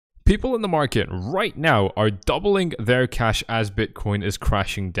People in the market right now are doubling their cash as Bitcoin is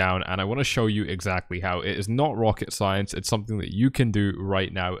crashing down, and I want to show you exactly how. It is not rocket science. It's something that you can do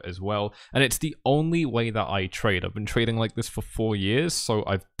right now as well, and it's the only way that I trade. I've been trading like this for 4 years, so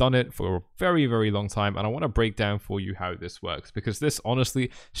I've done it for a very, very long time, and I want to break down for you how this works, because this honestly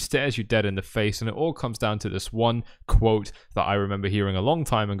stares you dead in the face, and it all comes down to this one quote that I remember hearing a long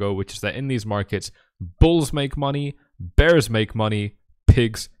time ago, which is that in these markets, bulls make money, bears make money,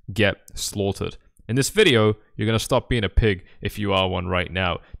 pigs get slaughtered. In this video, you're going to stop being a pig if you are one right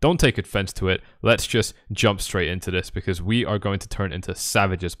now. Don't take offense to it. Let's just jump straight into this, because we are going to turn into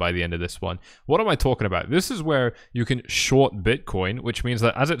savages by the end of this one. What am I talking about? This is where you can short Bitcoin, which means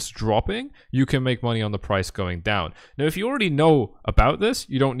that as it's dropping, you can make money on the price going down. Now, if you already know about this,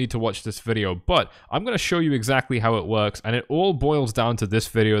 you don't need to watch this video, but I'm going to show you exactly how it works, and it all boils down to this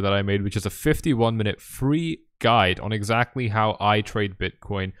video that I made, which is a 51-minute free guide on exactly how I trade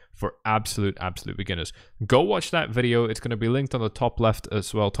Bitcoin for absolute beginners. Go watch that video. It's going to be linked on the top left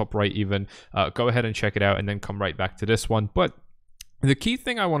as well, top right even. Go ahead and check it out and then come right back to this one. But the key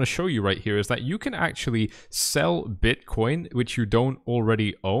thing I want to show you right here is that you can actually sell Bitcoin, which you don't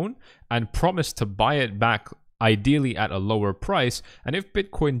already own, and promise to buy it back ideally at a lower price. And if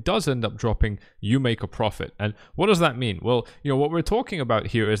Bitcoin does end up dropping, you make a profit. And what does that mean? Well, what we're talking about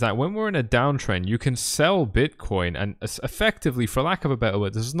here is that when we're in a downtrend, you can sell Bitcoin and effectively, for lack of a better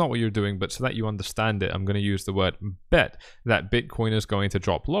word, this is not what you're doing, but so that you understand it, I'm going to use the word bet that Bitcoin is going to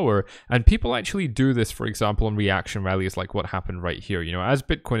drop lower. And people actually do this, for example, on reaction rallies like what happened right here. As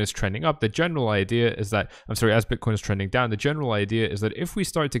Bitcoin is trending up, the general idea is that, as Bitcoin is trending down, the general idea is that if we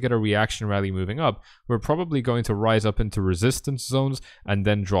start to get a reaction rally moving up, we're probably going to rise up into resistance zones and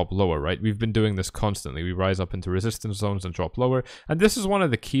then drop lower, right? We've been doing this constantly. We rise up into resistance zones and drop lower. And this is one of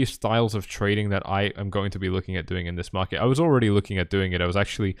the key styles of trading that I am going to be looking at doing in this market. I was already looking at doing it. I was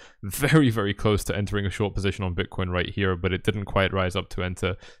actually very close to entering a short position on Bitcoin right here, but it didn't quite rise up to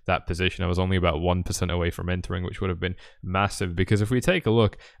enter that position. I was only about 1% away from entering, which would have been massive, because if we take a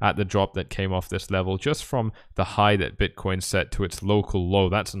look at the drop that came off this level, just from the high that Bitcoin set to its local low,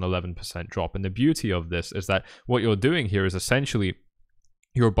 that's an 11% drop. And the beauty of this is that what you're doing here is essentially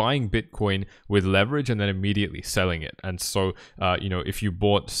you're buying Bitcoin with leverage and then immediately selling it. And so, if you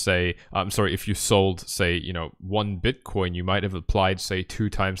bought, say, if you sold, say, 1 Bitcoin, you might have applied, say, 2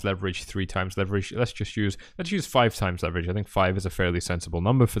 times leverage, 3 times leverage. Let's use 5 times leverage. I think 5 is a fairly sensible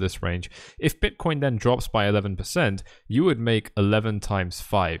number for this range. If Bitcoin then drops by 11%, you would make 11 times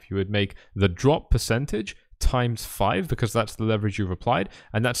 5. You would make the drop percentage times 5, because that's the leverage you've applied,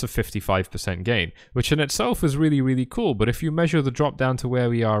 and that's a 55% gain, which in itself is really cool. But if you measure the drop down to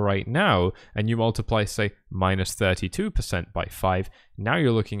where we are right now and you multiply, say, minus 32% by 5, now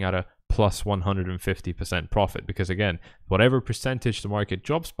you're looking at a plus 150% profit, because again, whatever percentage the market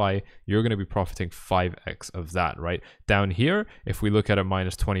drops by, you're going to be profiting 5x of that, right? Down here, if we look at a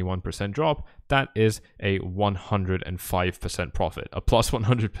minus 21% drop, that is a 105% profit. A plus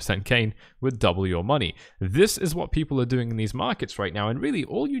 100% gain would double your money. This is what people are doing in these markets right now, and really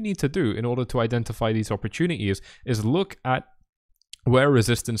all you need to do in order to identify these opportunities is look at where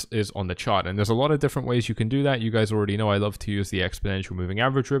resistance is on the chart. And there's a lot of different ways you can do that. You guys already know I love to use the exponential moving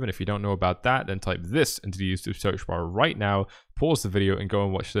average ribbon. If you don't know about that, then type this into the YouTube search bar right now, pause the video and go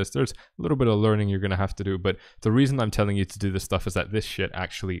and watch this. There's a little bit of learning you're going to have to do, but the reason I'm telling you to do this stuff is that this shit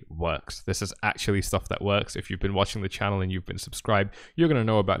actually works. This is actually stuff that works. If you've been watching the channel and you've been subscribed, you're going to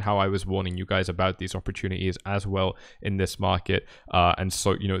know about how I was warning you guys about these opportunities as well in this market. And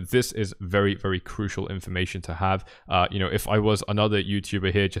so, this is very crucial information to have. If I was another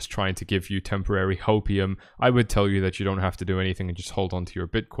YouTuber here just trying to give you temporary hopium, I would tell you that you don't have to do anything and just hold on to your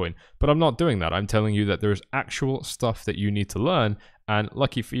Bitcoin. But I'm not doing that. I'm telling you that there's actual stuff that you need to learn, and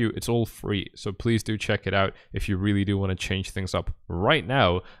lucky for you, it's all free. So please do check it out if you really do want to change things up right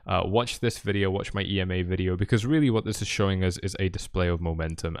now. Watch this video, watch my EMA video, because really what this is showing us is a display of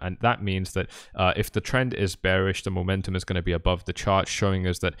momentum. And that means that if the trend is bearish, the momentum is going to be above the chart, showing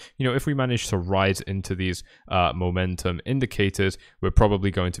us that, if we manage to rise into these momentum indicators, we're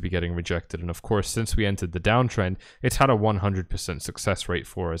probably going to be getting rejected. And of course, since we entered the downtrend, it's had a 100% success rate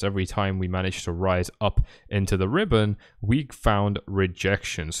for us. Every time we managed to rise up into the ribbon, we found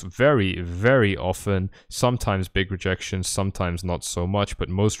rejections very often, sometimes big rejections, sometimes not so much, but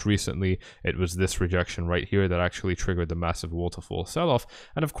most recently it was this rejection right here that actually triggered the massive waterfall sell-off.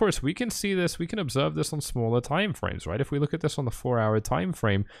 And of course we can see this, we can observe this on smaller time frames, right? If we look at this on the 4-hour time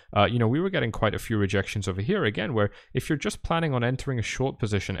frame, we were getting quite a few rejections over here again, where if you're just planning on entering a short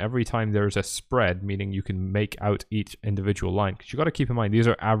position every time there's a spread, meaning you can make out each individual line, because you got to keep in mind these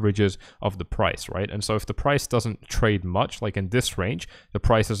are averages of the price, right? And so if the price doesn't trade much, like in this range, range, the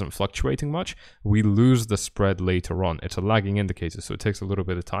price isn't fluctuating much, we lose the spread later on. It's a lagging indicator, so it takes a little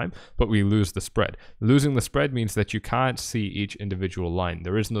bit of time, but we lose the spread. Losing the spread means that you can't see each individual line.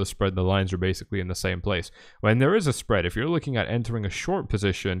 There is no spread. The lines are basically in the same place. When there is a spread, if you're looking at entering a short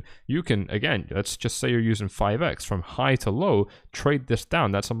position, you can, again, let's just say you're using 5x from high to low, trade this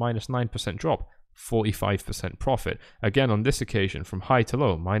down. That's a minus 9% drop. 45% profit. Again, on this occasion, from high to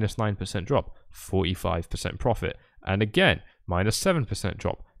low, minus 9% drop, 45% profit. And again, minus 7%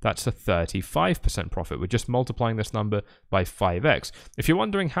 drop. That's a 35% profit. We're just multiplying this number by 5x. If you're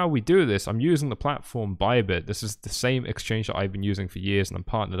wondering how we do this, I'm using the platform Bybit. This is the same exchange that I've been using for years, and I'm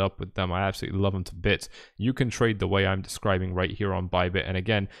partnered up with them. I absolutely love them to bits. You can trade the way I'm describing right here on Bybit. And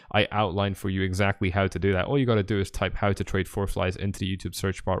again, I outline for you exactly how to do that. All you got to do is type how to trade 4Flies into the YouTube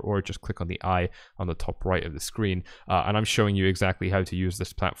search bar, or just click on the I on the top right of the screen. And I'm showing you exactly how to use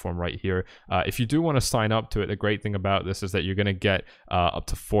this platform right here. If you do want to sign up to it, the great thing about this is that you're going to get up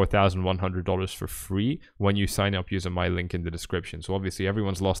to $4,100 for free when you sign up using my link in the description. So obviously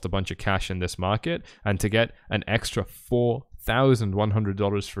everyone's lost a bunch of cash in this market, and to get an extra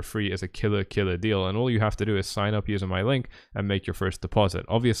 $4,100 for free is a killer deal. And all you have to do is sign up using my link and make your first deposit.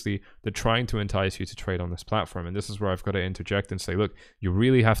 Obviously, they're trying to entice you to trade on this platform, and this is where I've got to interject and say, look, you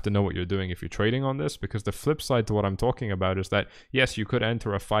really have to know what you're doing if you're trading on this, because the flip side to what I'm talking about is that, yes, you could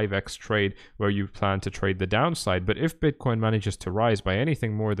enter a 5x trade where you plan to trade the downside, but if Bitcoin manages to rise by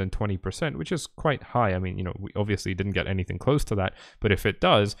anything more than 20%, which is quite high, I mean, you know, we obviously didn't get anything close to that, but if it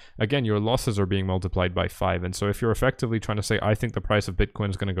does, again, your losses are being multiplied by 5. And so if you're effectively trying to say, I think the price of Bitcoin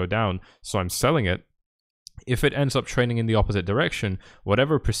is going to go down, so I'm selling it, if it ends up trending in the opposite direction,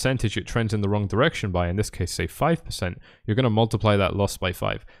 whatever percentage it trends in the wrong direction by, in this case, say 5%, you're going to multiply that loss by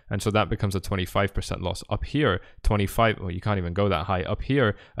 5. And so that becomes a 25% loss. Up here, 25, well, you can't even go that high. Up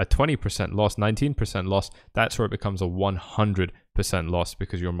here, a 20% loss, 19% loss, that's where it becomes a 100% loss,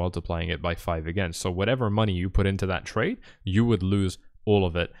 because you're multiplying it by 5 again. So whatever money you put into that trade, you would lose all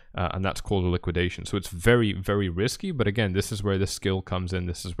of it, and that's called a liquidation. So it's very risky, but again, this is where the skill comes in.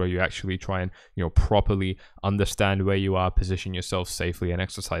 This is where you actually try and, you know, properly understand where you are, position yourself safely, and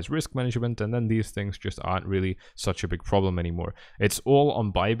exercise risk management, and then these things just aren't really such a big problem anymore. It's all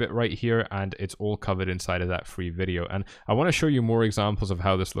on Bybit right here, and it's all covered inside of that free video. And I want to show you more examples of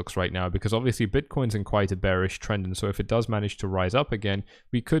how this looks right now, because obviously Bitcoin's in quite a bearish trend, and so if it does manage to rise up again,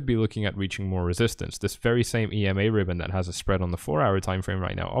 we could be looking at reaching more resistance. This very same EMA ribbon that has a spread on the 4-hour time frame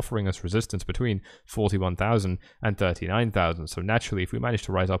right now, offering us resistance between 41,000 and 39,000. So naturally, if we manage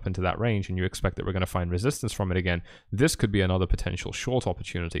to rise up into that range and you expect that we're going to find resistance from it again, this could be another potential short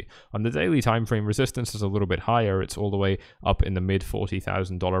opportunity. On the daily time frame, resistance is a little bit higher. It's all the way up in the mid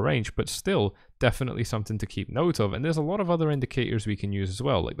 $40,000 range, but still definitely something to keep note of. And there's a lot of other indicators we can use as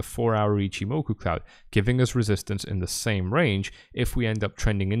well, like the 4-hour Ichimoku cloud, giving us resistance in the same range if we end up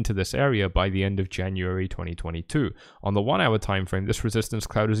trending into this area by the end of January 2022. On the 1-hour time frame, this resistance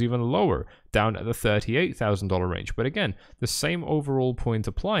cloud is even lower, down at the $38,000 range. But again, the same overall point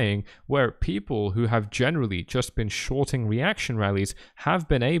applying, where people who have generally just been shorting reaction rallies have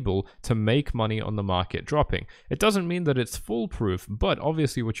been able to make money on the market dropping. It doesn't mean that it's foolproof, but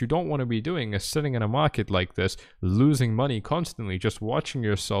obviously what you don't want to be doing is sitting in a market like this, losing money constantly, just watching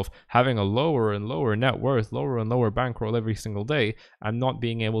yourself having a lower and lower net worth, lower and lower bankroll every single day, and not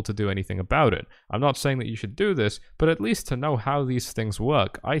being able to do anything about it. I'm not saying that you should do this, but at least to know how these things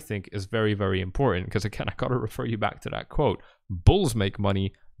work, I think is very important, because again, I got to refer you back to that quote: bulls make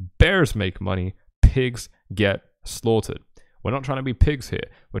money, bears make money, pigs get slaughtered. We're not trying to be pigs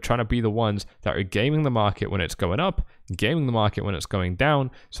here. We're trying to be the ones that are gaming the market when it's going up, gaming the market when it's going down,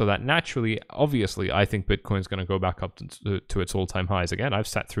 so that naturally, obviously, I think Bitcoin's going to go back up to its all-time highs. Again, I've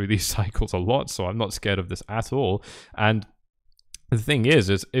sat through these cycles a lot, so I'm not scared of this at all. And the thing is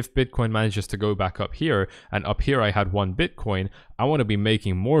if Bitcoin manages to go back up here, and up here I had 1 Bitcoin, I want to be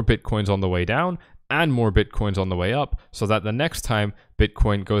making more Bitcoins on the way down and more Bitcoins on the way up, so that the next time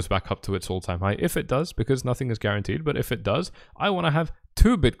Bitcoin goes back up to its all-time high, if it does, because nothing is guaranteed, but if it does, I want to have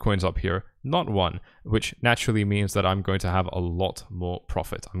 2 Bitcoins up here, not 1, which naturally means that I'm going to have a lot more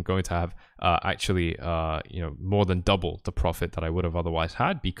profit. I'm going to have more than double the profit that I would have otherwise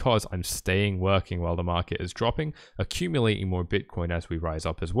had, because I'm staying working while the market is dropping, accumulating more Bitcoin as we rise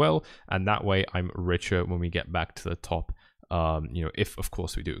up as well, and that way I'm richer when we get back to the top. If of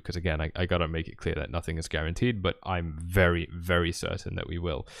course we do, because again, I gotta make it clear that nothing is guaranteed, but I'm very certain that we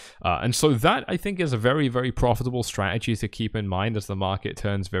will. And so that, I think, is a very profitable strategy to keep in mind as the market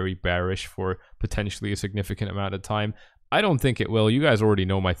turns very bearish for potentially a significant amount of time. I don't think it will. You guys already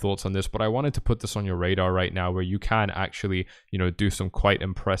know my thoughts on this, but I wanted to put this on your radar right now where you can actually, do some quite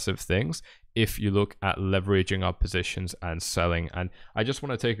impressive things if you look at leveraging up positions and selling. And I just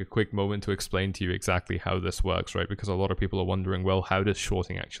want to take a quick moment to explain to you exactly how this works, right? Because a lot of people are wondering, well, how does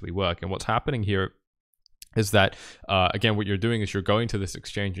shorting actually work? And what's happening here is that, again, what you're doing is you're going to this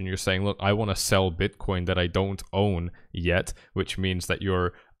exchange and you're saying, look, I want to sell Bitcoin that I don't own yet, which means that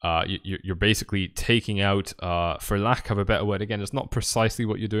you're basically taking out, for lack of a better word, again, it's not precisely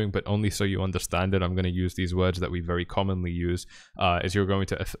what you're doing, but only so you understand it, I'm going to use these words that we very commonly use, is you're going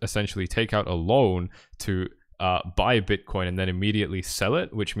to essentially take out a loan to buy Bitcoin and then immediately sell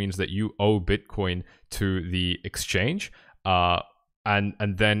it, which means that you owe Bitcoin to the exchange.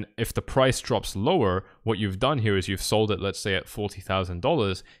 And then if the price drops lower, what you've done here is you've sold it, let's say at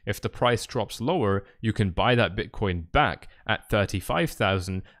 $40,000. If the price drops lower, you can buy that Bitcoin back at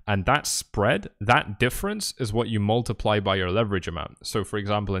 $35,000. And that spread, that difference is what you multiply by your leverage amount. So for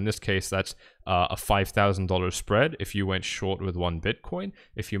example, in this case, that's a $5,000 spread. If you went short with one Bitcoin,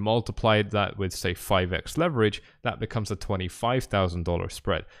 if you multiplied that with say 5x leverage, that becomes a $25,000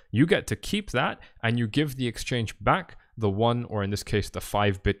 spread. You get to keep that and you give the exchange back the one, or in this case, the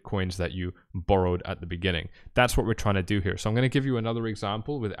 5 Bitcoins that you borrowed at the beginning. That's what we're trying to do here. So I'm going to give you another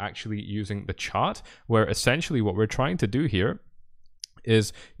example with actually using the chart, where essentially what we're trying to do here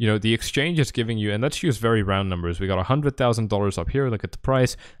is, the exchange is giving you, and let's use very round numbers. We got $100,000 up here, look at the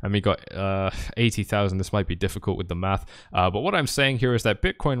price, and we got 80,000. This might be difficult with the math, but what I'm saying here is that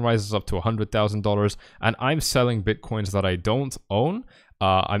Bitcoin rises up to $100,000 and I'm selling Bitcoins that I don't own.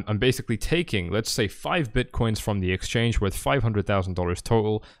 I'm basically taking, let's say, 5 Bitcoins from the exchange worth $500,000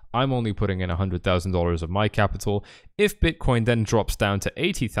 total. I'm only putting in $100,000 of my capital. If Bitcoin then drops down to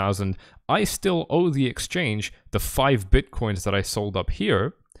 80,000, I still owe the exchange the 5 Bitcoins that I sold up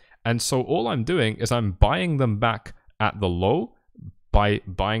here. And so all I'm doing is I'm buying them back at the low. By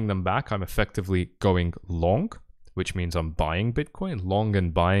buying them back, I'm effectively going long, which means I'm buying Bitcoin. Long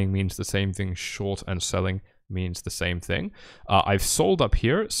and buying means the same thing. Short and selling means the same thing. I've sold up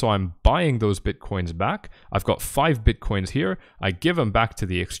here, so I'm buying those Bitcoins back. I've got 5 Bitcoins here. I give them back to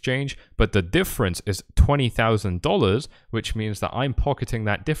the exchange, but the difference is $20,000, which means that I'm pocketing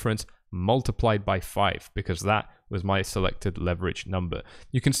that difference multiplied by 5, because that was my selected leverage number.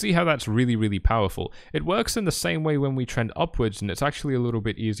 You can see how that's really, really powerful. It works in the same way when we trend upwards, and it's actually a little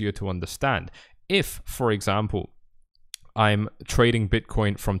bit easier to understand. If, for example, I'm trading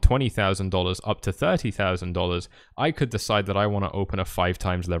Bitcoin from $20,000 up to $30,000, I could decide that I want to open a 5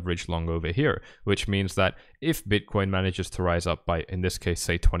 times leverage long over here, which means that if Bitcoin manages to rise up by, in this case,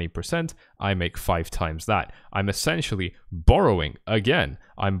 say 20%, I make 5 times that. I'm essentially borrowing again.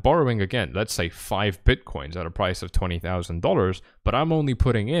 Let's say 5 Bitcoins at a price of $20,000, but I'm only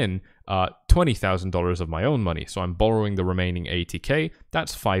putting in $20,000 of my own money. So I'm borrowing the remaining 80K.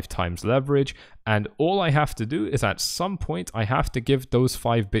 That's 5 times leverage. And all I have to do is at some point, I have to give those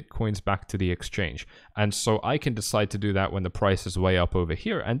 5 Bitcoins back to the exchange. And so I can decide to do that when the price is way up over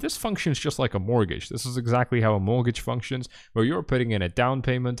here. And this functions just like a mortgage. This is exactly how a mortgage functions, where you're putting in a down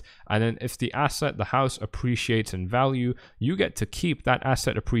payment. And then if the asset, the house, appreciates in value, you get to keep that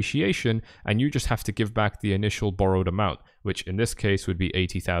asset appreciation, and you just have to give back the initial borrowed amount, which in this case would be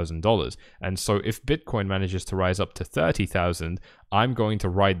 $80,000. And so if Bitcoin manages to rise up to 30,000, I'm going to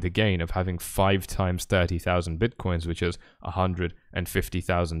ride the gain of having 5 times 30,000 Bitcoins, which is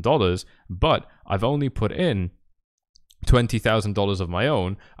 $150,000. But I've only put in $20,000 of my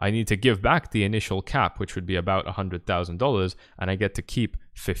own. I need to give back the initial cap, which would be about $100,000, and I get to keep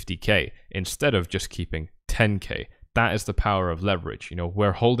 50K instead of just keeping 10K. That is the power of leverage.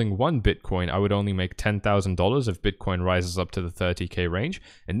 Where holding 1 Bitcoin, I would only make $10,000 if Bitcoin rises up to the 30K range.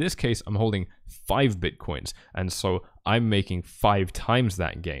 In this case, I'm holding 5 Bitcoins, and so I'm making 5 times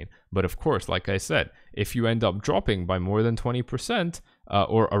that gain. But of course, like I said, if you end up dropping by more than 20%,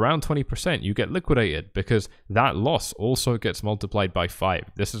 or around 20%, you get liquidated, because that loss also gets multiplied by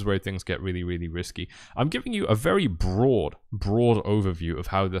 5. This is where things get really, really risky. I'm giving you a very broad overview of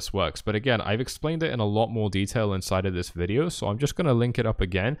how this works. But again, I've explained it in a lot more detail inside of this video, so I'm just going to link it up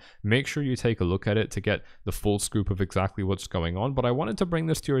again. Make sure you take a look at it to get the full scoop of exactly what's going on. But I wanted to bring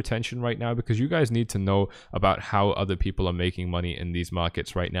this to your attention right now, because you guys need to know about how other people are making money in these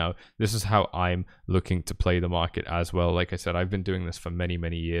markets right now. This is how I'm looking to play the market as well. Like I said, I've been doing this for many,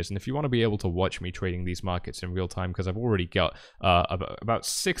 many years. And if you want to be able to watch me trading these markets in real time, because I've already got about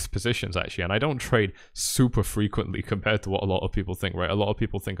 6 positions actually, and I don't trade super frequently compared to what a lot of people think, right? A lot of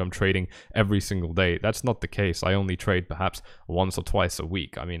people think I'm trading every single day. That's not the case. I only trade perhaps once or twice a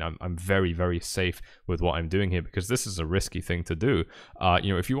week. I mean, I'm very, very safe with what I'm doing here, because this is a risky thing to do. You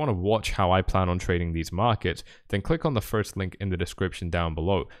know, if you want to watch how I plan on trading these markets, then click on the first link in the description down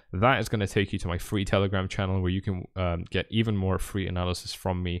below. That is going to take you to my free Telegram channel, where you can get even more free analysis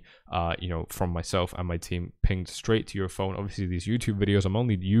from me, you know, from myself and my team, pinged straight to your phone. Obviously, these YouTube videos, I'm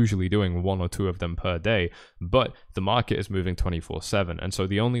only usually doing 1 or 2 of them per day, but the market is moving 24/7. And so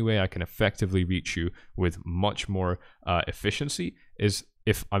the only way I can effectively reach you with much more efficiency is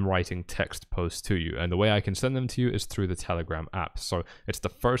if I'm writing text posts to you. And the way I can send them to you is through the Telegram app. So it's the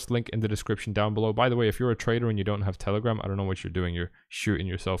first link in the description down below. By the way, if you're a trader and you don't have Telegram, I don't know what you're doing. You're shooting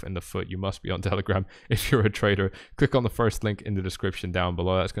yourself in the foot. You must be on Telegram if you're a trader. Click on the first link in the description down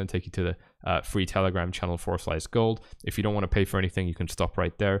below. That's going to take you to the free Telegram channel, 𝗓𝗡𝗧𝗏𝗏𝗏𝗏𝗏𝗏. If you don't want to pay for anything, you can stop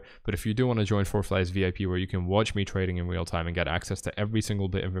right there. But if you do want to join 𝗓𝗡𝗧𝗏𝗏𝗏𝗏𝗏 VIP, where you can watch me trading in real time and get access to every single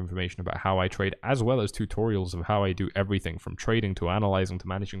bit of information about how I trade, as well as tutorials of how I do everything from trading to analyzing to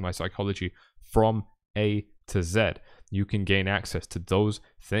managing my psychology from A to Z, you can gain access to those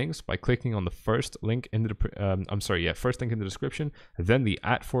things by clicking on the first link in the first link in the description, then the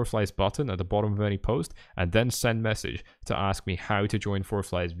 @𝗓𝗡𝗧𝗏𝗏𝗏𝗏𝗏 button at the bottom of any post, and then send message to ask me how to join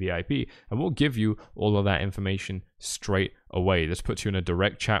𝗓𝗡𝗧𝗏𝗏𝗏𝗏𝗏 VIP, and we'll give you all of that information straight away. This puts you in a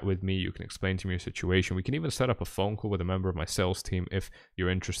direct chat with me. You can explain to me your situation. We can even set up a phone call with a member of my sales team if you're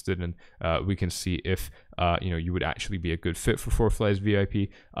interested, and we can see if you know, you would actually be a good fit for 𝗓𝗡𝗧𝗏𝗏𝗏𝗏𝗏 VIP.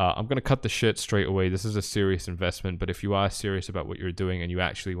 I'm gonna cut the shit straight away. This is a serious investment, but if you are serious about what you're doing and you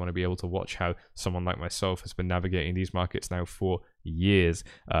actually want to be able to watch how someone like myself has been navigating these markets now for years,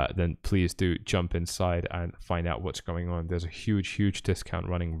 then please do jump inside and find out what's going on. There's a huge discount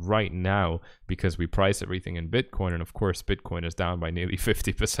running right now because we price everything in Bitcoin, and of course Bitcoin is down by nearly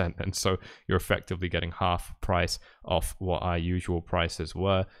 50%, and so you're effectively getting half price off what our usual prices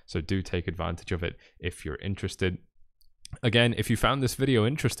were. So do take advantage of it if you're interested. Again, if you found this video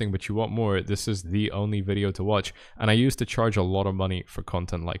interesting but you want more, this is the only video to watch. And I used to charge a lot of money for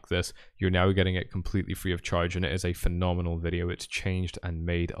content like this. You're now getting it completely free of charge, and it is a phenomenal video. It's changed and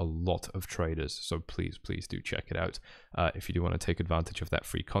made a lot of traders. So please do check it out if you do want to take advantage of that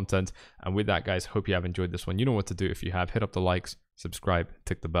free content. And with that, guys, hope you have enjoyed this one. You know what to do. If you have, hit up the likes, subscribe,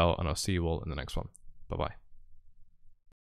 tick the bell, and I'll see you all in the next one. Bye-bye.